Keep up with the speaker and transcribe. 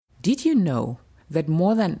Did you know that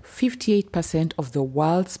more than 58% of the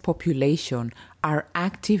world's population are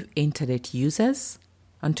active internet users?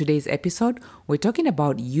 On today's episode, we're talking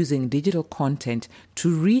about using digital content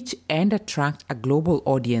to reach and attract a global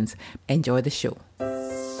audience. Enjoy the show.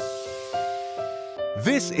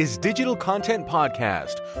 This is Digital Content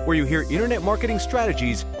Podcast, where you hear internet marketing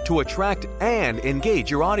strategies to attract and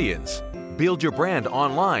engage your audience, build your brand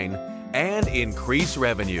online, and increase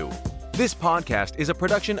revenue. This podcast is a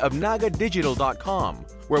production of NagaDigital.com,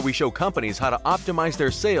 where we show companies how to optimize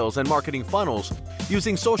their sales and marketing funnels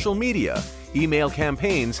using social media, email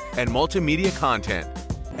campaigns, and multimedia content.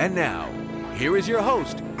 And now, here is your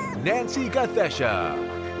host, Nancy Gathesha.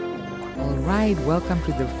 All right, welcome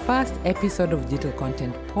to the first episode of Digital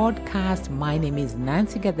Content Podcast. My name is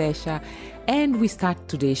Nancy Gathesha, and we start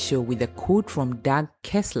today's show with a quote from Doug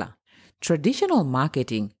Kessler. Traditional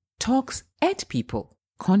marketing talks at people.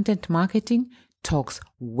 Content marketing talks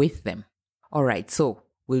with them. All right, so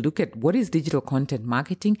we'll look at what is digital content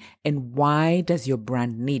marketing and why does your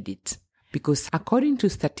brand need it? Because according to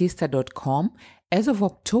Statista.com, as of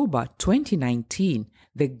October 2019,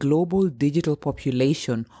 the global digital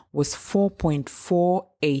population was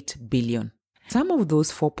 4.48 billion. Some of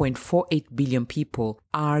those 4.48 billion people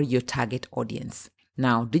are your target audience.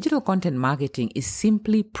 Now, digital content marketing is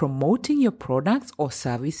simply promoting your products or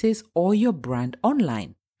services or your brand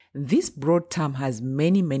online. This broad term has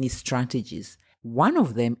many strategies. One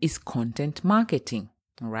of them is content marketing.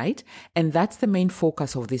 All right. And that's the main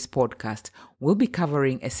focus of this podcast. We'll be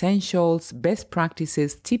covering essentials, best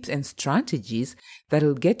practices, tips, and strategies that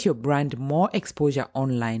will get your brand more exposure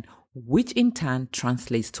online, which in turn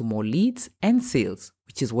translates to more leads and sales,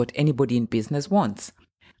 which is what anybody in business wants.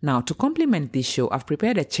 Now, to complement this show, I've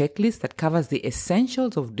prepared a checklist that covers the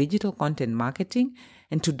essentials of digital content marketing.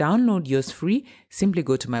 And to download yours free, simply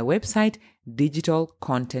go to my website,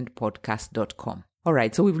 digitalcontentpodcast.com. All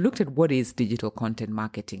right, so we've looked at what is digital content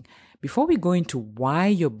marketing. Before we go into why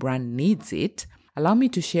your brand needs it, allow me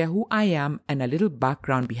to share who I am and a little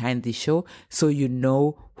background behind this show so you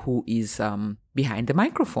know who is behind the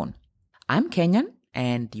microphone. I'm Kenyan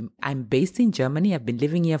and I'm based in Germany. I've been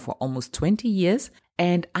living here for almost 20 years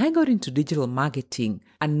and I got into digital marketing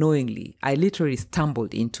unknowingly. I literally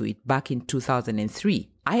stumbled into it back in 2003.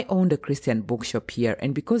 I owned a Christian bookshop here,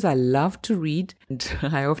 and because I love to read, and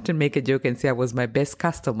I often make a joke and say I was my best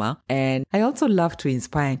customer, and I also love to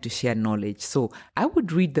inspire and to share knowledge. So I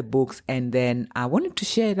would read the books and then I wanted to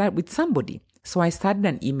share that with somebody. So I started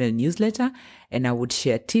an email newsletter and I would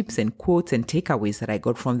share tips and quotes and takeaways that I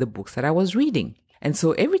got from the books that I was reading. And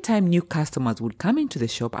so every time new customers would come into the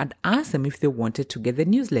shop, I'd ask them if they wanted to get the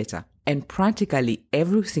newsletter. And practically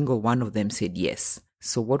every single one of them said yes.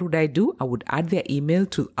 So what would I do? I would add their email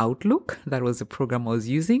to Outlook. That was the program I was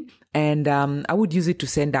using. And I would use it to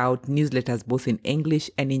send out newsletters both in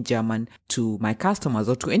English and in German to my customers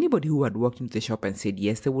or to anybody who had walked into the shop and said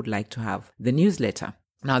yes, they would like to have the newsletter.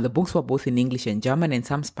 Now, the books were both in English and German and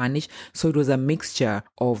some Spanish, so it was a mixture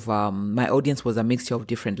of, my audience was a mixture of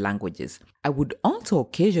different languages. I would also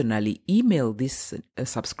occasionally email these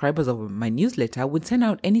subscribers of my newsletter. I would send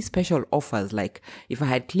out any special offers, like if I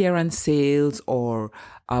had clearance sales or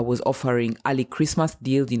I was offering early Christmas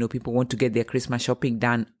deals. People want to get their Christmas shopping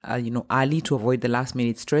done, early to avoid the last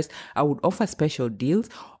minute stress. I would offer special deals.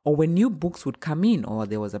 Or when new books would come in, or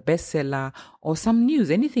there was a bestseller, or some news,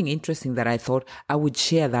 anything interesting that I thought, I would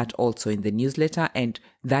share that also in the newsletter, and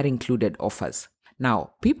that included offers.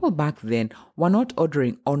 Now, people back then were not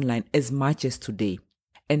ordering online as much as today.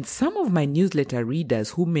 And some of my newsletter readers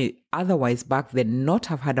who may otherwise back then not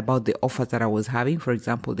have heard about the offers that I was having, for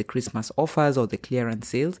example, the Christmas offers or the clearance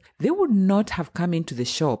sales, they would not have come into the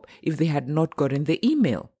shop if they had not gotten the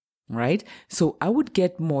email. Right? So I would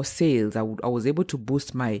get more sales. I was able to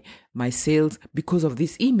boost my sales because of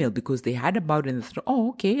this email, because they had about it and they thought,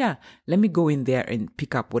 oh, okay, yeah, let me go in there and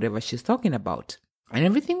pick up whatever she's talking about. And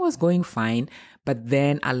everything was going fine. But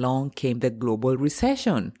then along came the global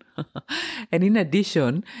recession. And in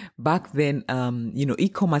addition, back then,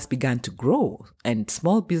 e-commerce began to grow and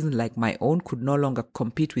small business like my own could no longer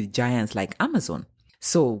compete with giants like Amazon.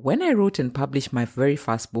 So when I wrote and published my very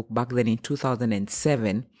first book back then in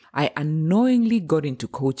 2007, I unknowingly got into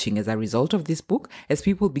coaching as a result of this book, as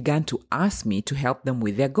people began to ask me to help them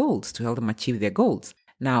with their goals, to help them achieve their goals.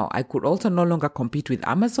 Now, I could also no longer compete with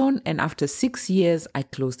Amazon, and after 6 years, I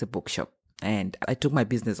closed the bookshop and I took my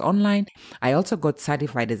business online. I also got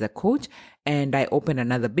certified as a coach, and I opened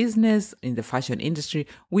another business in the fashion industry,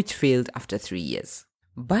 which failed after 3 years.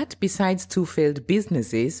 But besides 2 failed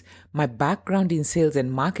businesses, my background in sales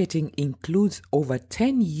and marketing includes over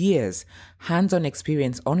 10 years hands-on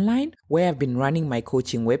experience online, where I've been running my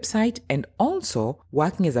coaching website and also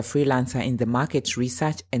working as a freelancer in the Market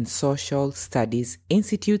Research and Social Studies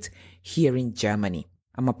Institute here in Germany.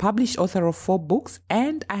 I'm a published author of 4 books,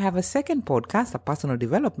 and I have a second podcast, a personal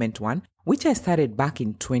development one, which I started back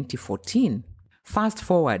in 2014. Fast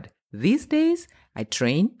forward, these days, I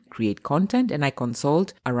train, create content, and I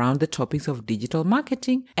consult around the topics of digital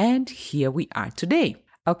marketing, and here we are today.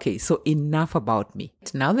 Okay, so enough about me.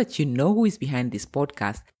 Now that you know who is behind this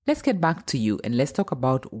podcast, let's get back to you and let's talk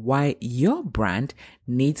about why your brand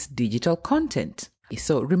needs digital content.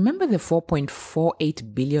 So remember the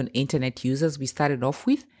 4.48 billion internet users we started off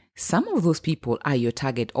with? Some of those people are your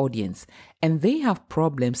target audience, and they have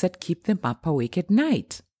problems that keep them up awake at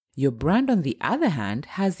night. Your brand, on the other hand,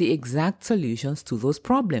 has the exact solutions to those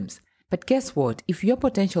problems. But guess what? If your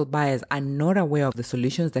potential buyers are not aware of the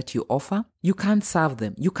solutions that you offer, you can't serve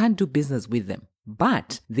them. You can't do business with them.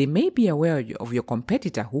 But they may be aware of your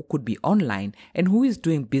competitor who could be online and who is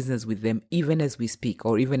doing business with them even as we speak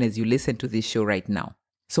or even as you listen to this show right now.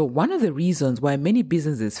 So one of the reasons why many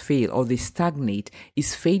businesses fail or they stagnate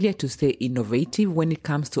is failure to stay innovative when it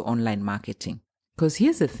comes to online marketing. Because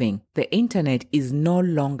here's the thing, the internet is no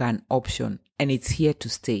longer an option and it's here to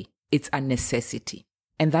stay. It's a necessity.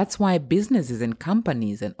 And that's why businesses and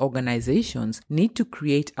companies and organizations need to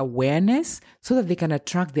create awareness so that they can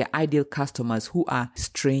attract their ideal customers who are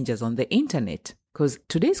strangers on the internet. Because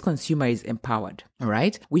today's consumer is empowered, all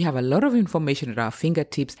right? We have a lot of information at our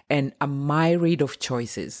fingertips and a myriad of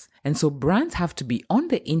choices. And so brands have to be on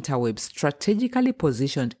the interweb strategically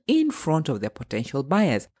positioned in front of their potential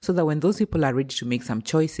buyers so that when those people are ready to make some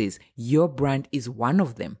choices, your brand is one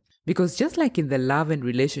of them. Because just like in the love and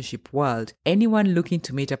relationship world, anyone looking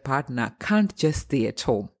to meet a partner can't just stay at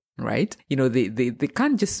home, right? They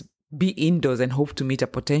can't just be indoors and hope to meet a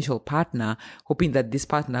potential partner, hoping that this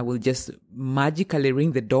partner will just magically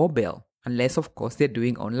ring the doorbell. Unless, of course, they're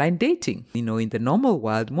doing online dating. In the normal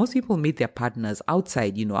world, most people meet their partners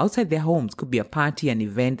outside, outside their homes. Could be a party, an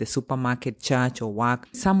event, a supermarket, church, or work,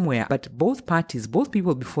 somewhere. But both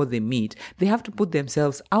people, before they meet, they have to put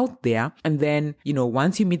themselves out there. And then,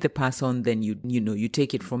 once you meet the person, then you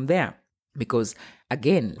take it from there. Because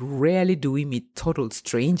again, rarely do we meet total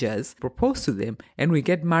strangers, propose to them, and we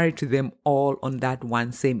get married to them all on that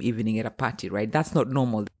one same evening at a party, right? That's not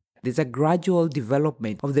normal. There's a gradual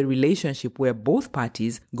development of the relationship where both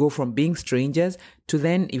parties go from being strangers to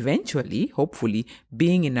then eventually, hopefully,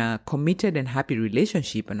 being in a committed and happy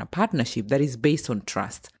relationship and a partnership that is based on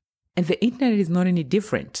trust. And the internet is not any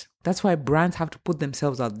different. That's why brands have to put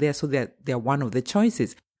themselves out there so that they're one of the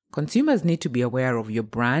choices. Consumers need to be aware of your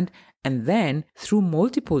brand, and then through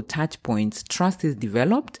multiple touch points, trust is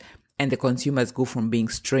developed and the consumers go from being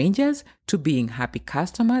strangers to being happy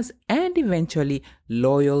customers and eventually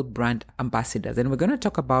loyal brand ambassadors. And we're going to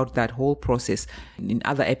talk about that whole process in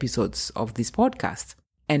other episodes of this podcast.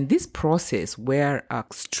 And this process where a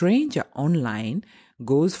stranger online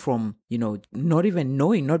goes from, not even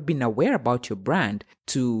knowing, not being aware about your brand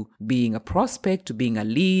to being a prospect, to being a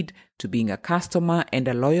lead, to being a customer and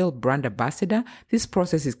a loyal brand ambassador. This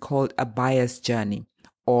process is called a buyer's journey,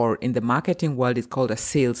 or in the marketing world, it's called a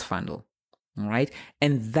sales funnel. All right.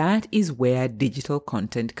 And that is where digital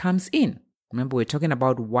content comes in. Remember, we're talking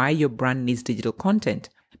about why your brand needs digital content,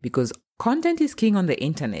 because content is king on the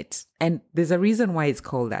internet. And there's a reason why it's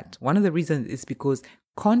called that. One of the reasons is because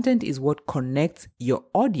content is what connects your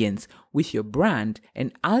audience with your brand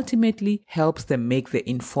and ultimately helps them make the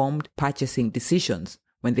informed purchasing decisions.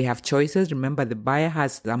 When they have choices, remember the buyer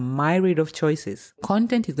has a myriad of choices.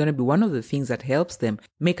 Content is going to be one of the things that helps them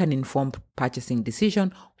make an informed purchasing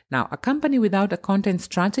decision. Now, a company without a content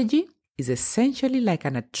strategy is essentially like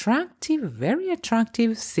an attractive, very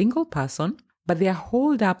attractive single person, but they are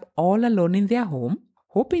holed up all alone in their home,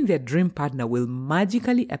 hoping their dream partner will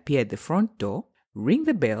magically appear at the front door, ring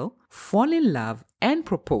the bell, fall in love, and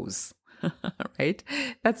propose. Right?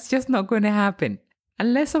 That's just not going to happen.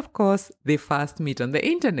 Unless, of course, they first meet on the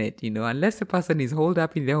internet, unless the person is holed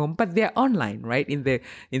up in their home, but they're online, right? In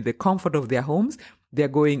the comfort of their homes, they're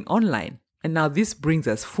going online. And now this brings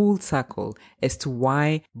us full circle as to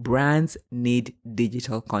why brands need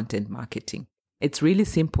digital content marketing. It's really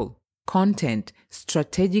simple. Content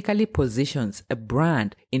strategically positions a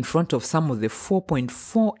brand in front of some of the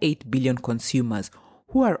 4.48 billion consumers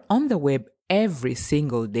who are on the web every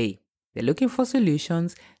single day. They're looking for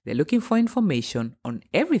solutions. They're looking for information on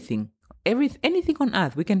everything. Anything on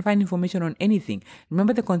earth. We can find information on anything.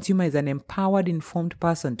 Remember, the consumer is an empowered, informed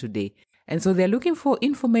person today. And so they're looking for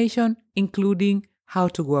information, including how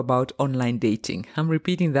to go about online dating. I'm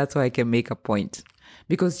repeating that so I can make a point.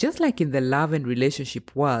 Because just like in the love and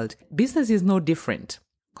relationship world, business is no different.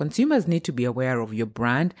 Consumers need to be aware of your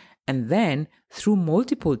brand, and then through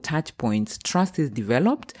multiple touch points, trust is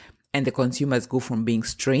developed and the consumers go from being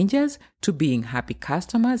strangers to being happy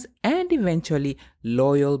customers and eventually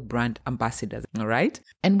loyal brand ambassadors. All right?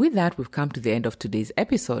 And with that, we've come to the end of today's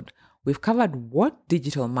episode. We've covered what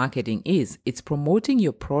digital marketing is. It's promoting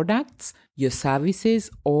your products, your services,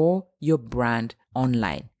 or your brand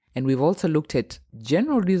online. And we've also looked at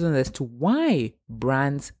general reasons as to why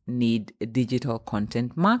brands need digital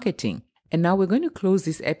content marketing. And now we're going to close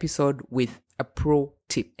this episode with a pro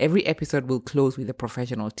tip. Every episode will close with a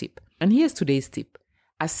professional tip. And here's today's tip.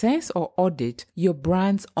 Assess or audit your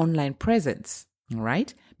brand's online presence. All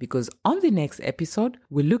right? Because on the next episode,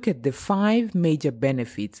 we'll look at the 5 major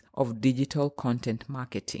benefits of digital content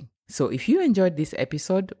marketing. So if you enjoyed this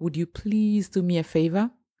episode, would you please do me a favor?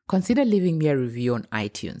 Consider leaving me a review on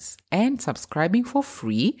iTunes and subscribing for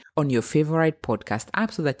free on your favorite podcast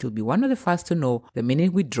app so that you'll be one of the first to know the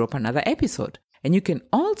minute we drop another episode. And you can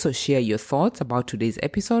also share your thoughts about today's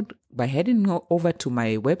episode by heading over to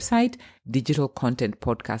my website,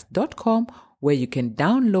 digitalcontentpodcast.com, where you can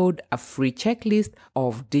download a free checklist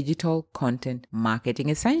of digital content marketing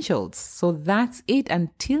essentials. So that's it.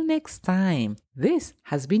 Until next time, this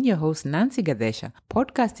has been your host, Nancy Gadesha,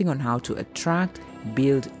 podcasting on how to attract,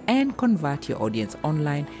 build, and convert your audience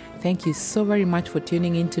online. Thank you so very much for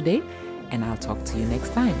tuning in today, and I'll talk to you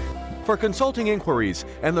next time. For consulting inquiries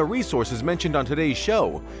and the resources mentioned on today's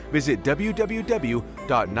show, visit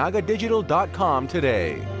www.nagadigital.com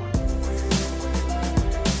today.